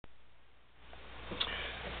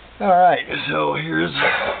Alright, so here's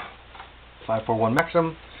 541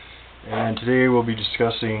 Maxim, and today we'll be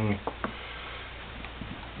discussing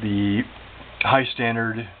the high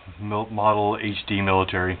standard model HD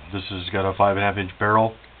military. This has got a 5.5 inch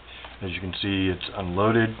barrel. As you can see, it's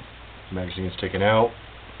unloaded. The magazine is taken out.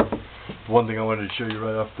 The one thing I wanted to show you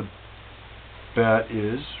right off the bat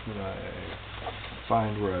is when I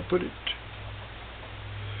find where I put it.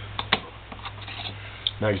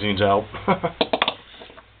 Magazine's out.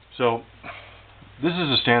 So this is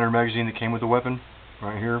a standard magazine that came with the weapon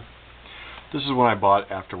right here. This is one I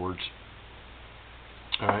bought afterwards.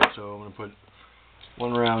 Alright, so I'm going to put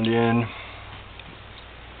one round in.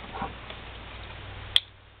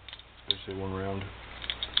 Let's say one round.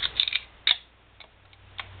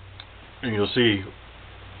 And you'll see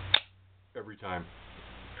every time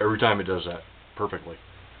it does that perfectly.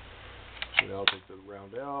 So now I'll take the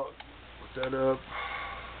round out, put that up,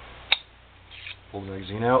 pull the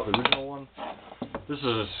magazine out, the original one. This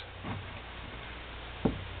is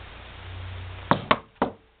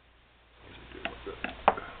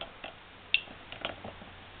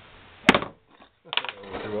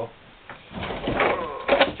well.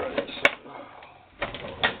 Let's try this.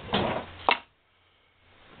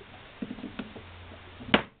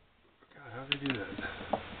 God, how did I do that?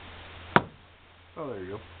 Oh, there you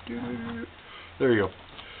go. There you go.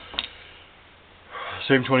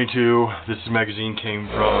 Same 22. This magazine came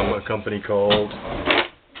from a company called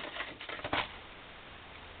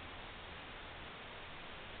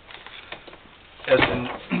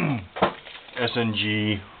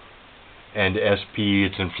SNG and SP.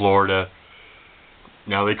 It's in Florida.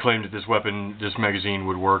 Now they claimed that this magazine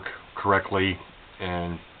would work correctly,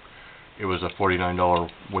 and it was a $49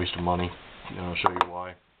 waste of money. And I'll show you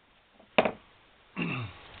why.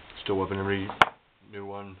 Still weapon every new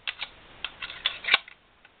one.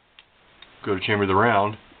 Go to chamber the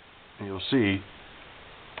round, and you'll see,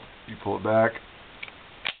 you pull it back,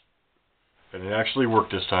 and it actually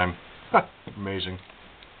worked this time. Amazing.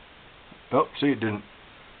 Oh, see, it didn't.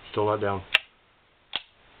 Still not down.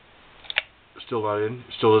 Still not in.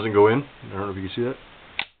 Still doesn't go in. I don't know if you can see that.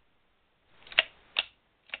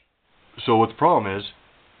 So what the problem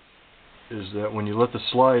is that when you let the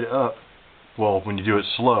slide up, well, when you do it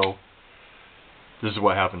slow, this is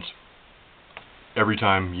what happens. Every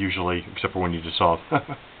time, usually, except for when you just saw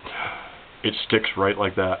it sticks right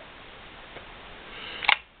like that.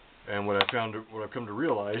 And what I've come to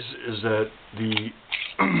realize is that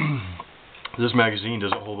this magazine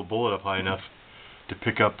doesn't hold the bullet up high enough to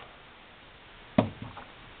pick up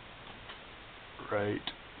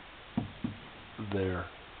right there.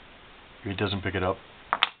 It doesn't pick it up,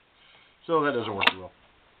 so that doesn't work too well.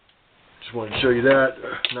 Just wanted to show you that.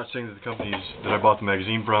 I'm not saying that the companies that I bought the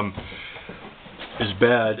magazine from is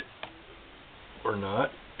bad or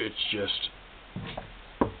not. It's just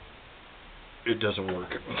it doesn't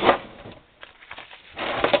work.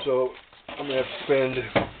 So I'm gonna have to spend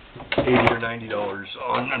 $80 or $90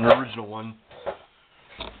 on an original one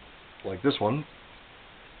like this one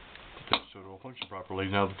so it will function properly.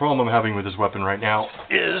 Now the problem I'm having with this weapon right now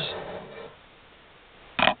is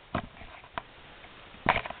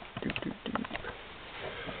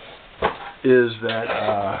that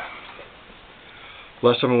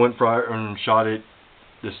last time I went and shot it,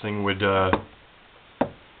 this thing would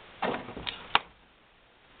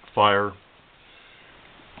fire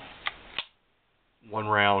one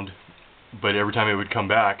round, but every time it would come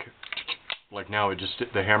back, like now,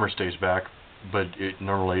 the hammer stays back, but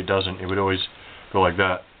normally it doesn't. It would always go like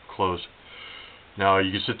that, close. Now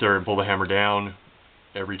you could sit there and pull the hammer down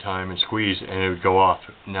every time and squeeze, and it would go off.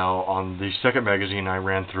 Now on the second magazine I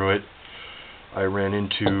ran through it, I ran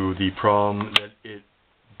into the problem that it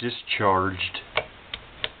discharged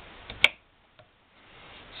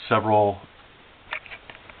several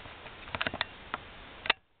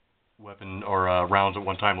weapon or rounds at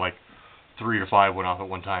one time, like 3 or 5 went off at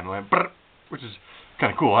one time. It went brrr, which is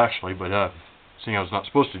kind of cool actually, but seeing I was not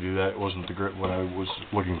supposed to do that, it wasn't what I was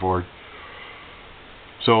looking for.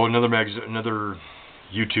 So another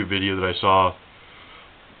YouTube video that I saw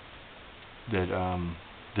that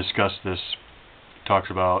discussed this talks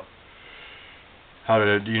about how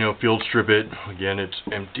to field strip it. Again, it's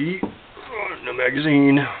empty in the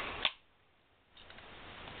magazine.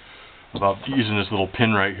 About using this little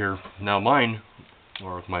pin right here. Now mine,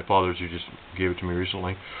 or my father's who just gave it to me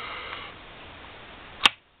recently,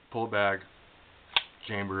 pull it back,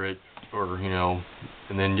 chamber it, or and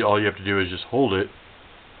then all you have to do is just hold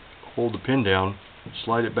the pin down,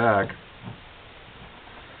 slide it back.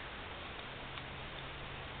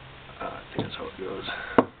 I think that's how it goes.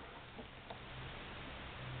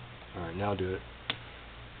 Alright, now do it.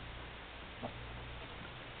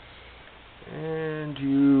 and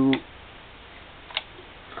you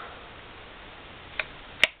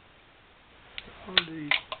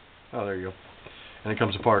oh, there you go, and it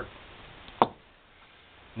comes apart.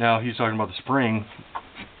 Now he's talking about the spring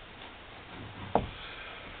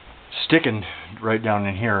sticking right down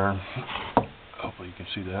in here. Hopefully you can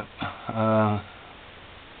see that.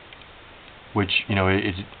 Which, you know,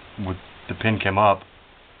 it with the pin came up,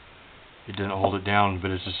 it didn't hold it down,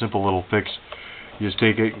 but it's a simple little fix. You just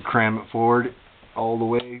take it and cram it forward all the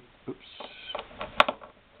way. Oops.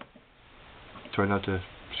 Try not to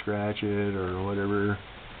scratch it or whatever.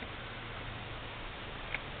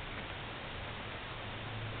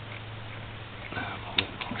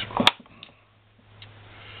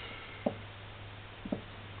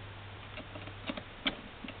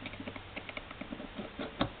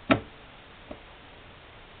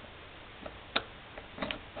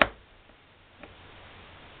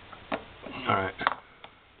 Alright,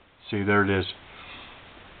 see, there it is.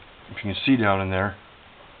 If you can see down in there,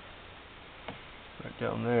 right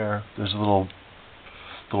down there, there's a little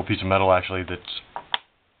piece of metal actually that's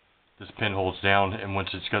this pin holds down, and once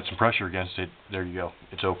it's got some pressure against it, there you go,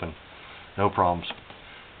 it's open, no problems.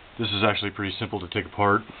 This is actually pretty simple to take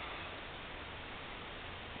apart,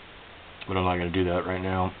 but I'm not going to do that right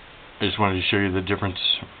now. I just wanted to show you the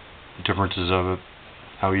differences of it.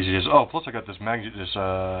 How easy it is. Oh, plus I got this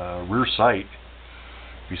rear sight.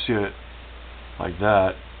 If you see it like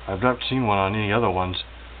that, I've not seen one on any other ones.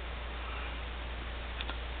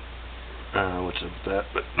 I don't know what's up with that,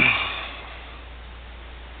 but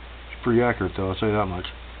it's pretty accurate though, I'll say that much.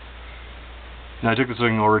 Now I took this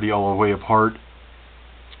thing already all the way apart,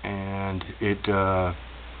 and it doesn't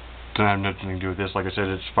have nothing to do with this. Like I said,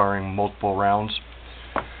 it's firing multiple rounds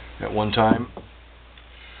at one time.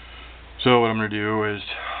 So what I'm going to do is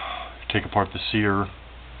take apart the sear,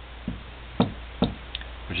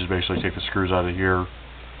 which is basically take the screws out of here.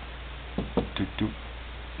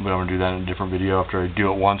 But I'm going to do that in a different video after I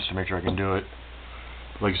do it once to make sure I can do it.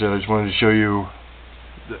 Like I said, I just wanted to show you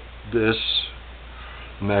this,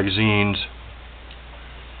 magazines.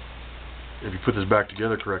 If you put this back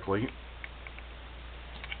together correctly,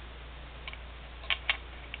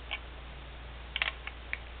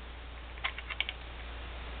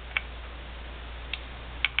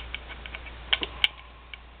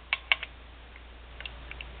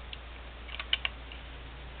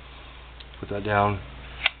 put that down.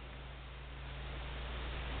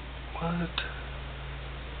 What?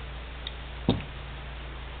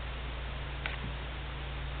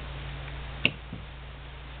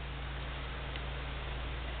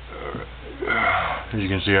 As you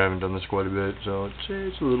can see, I haven't done this quite a bit, so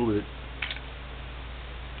it's a little bit.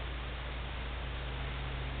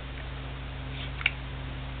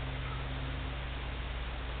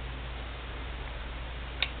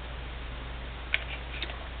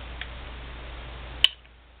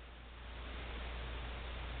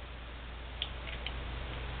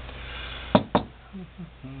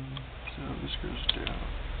 So this goes down.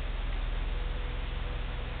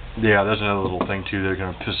 Yeah, there's another little thing too that's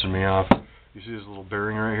kind of pissing me off. You see this little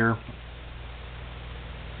bearing right here?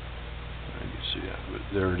 You can see that, but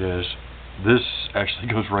there it is. This actually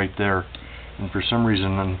goes right there, and for some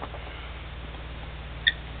reason,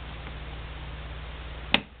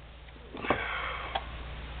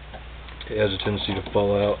 it has a tendency to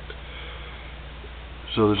fall out.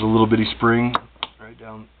 So there's a little bitty spring right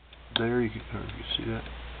down there. You can see that.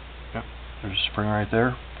 Yep, there's a spring right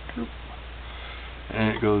there, and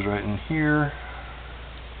it goes right in here.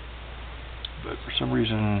 But for some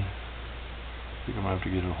reason, I think I'm going to have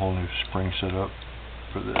to get a whole new spring set up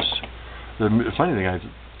for this. The funny thing I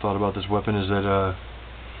thought about this weapon is that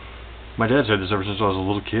my dad's had this ever since I was a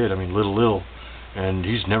little kid. I mean, little, and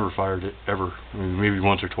he's never fired it ever. I mean, maybe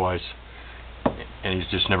once or twice, and he's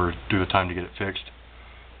just never took the time to get it fixed.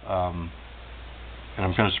 And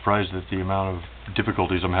I'm kind of surprised at the amount of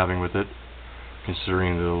difficulties I'm having with it,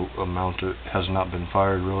 considering the amount it has not been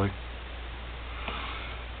fired really.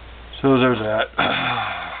 So there's that.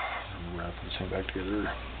 I'm going to put this thing back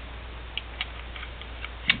together.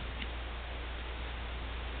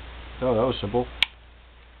 Oh, that was simple.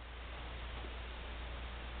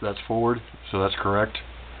 That's forward, so that's correct.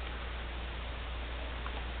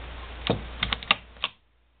 And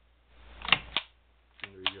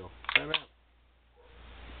there you go.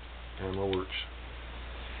 And what works.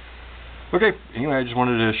 Okay, anyway, I just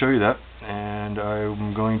wanted to show you that, and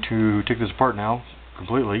I'm going to take this apart now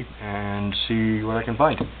completely and see what I can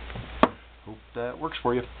find. Hope that works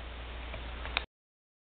for you.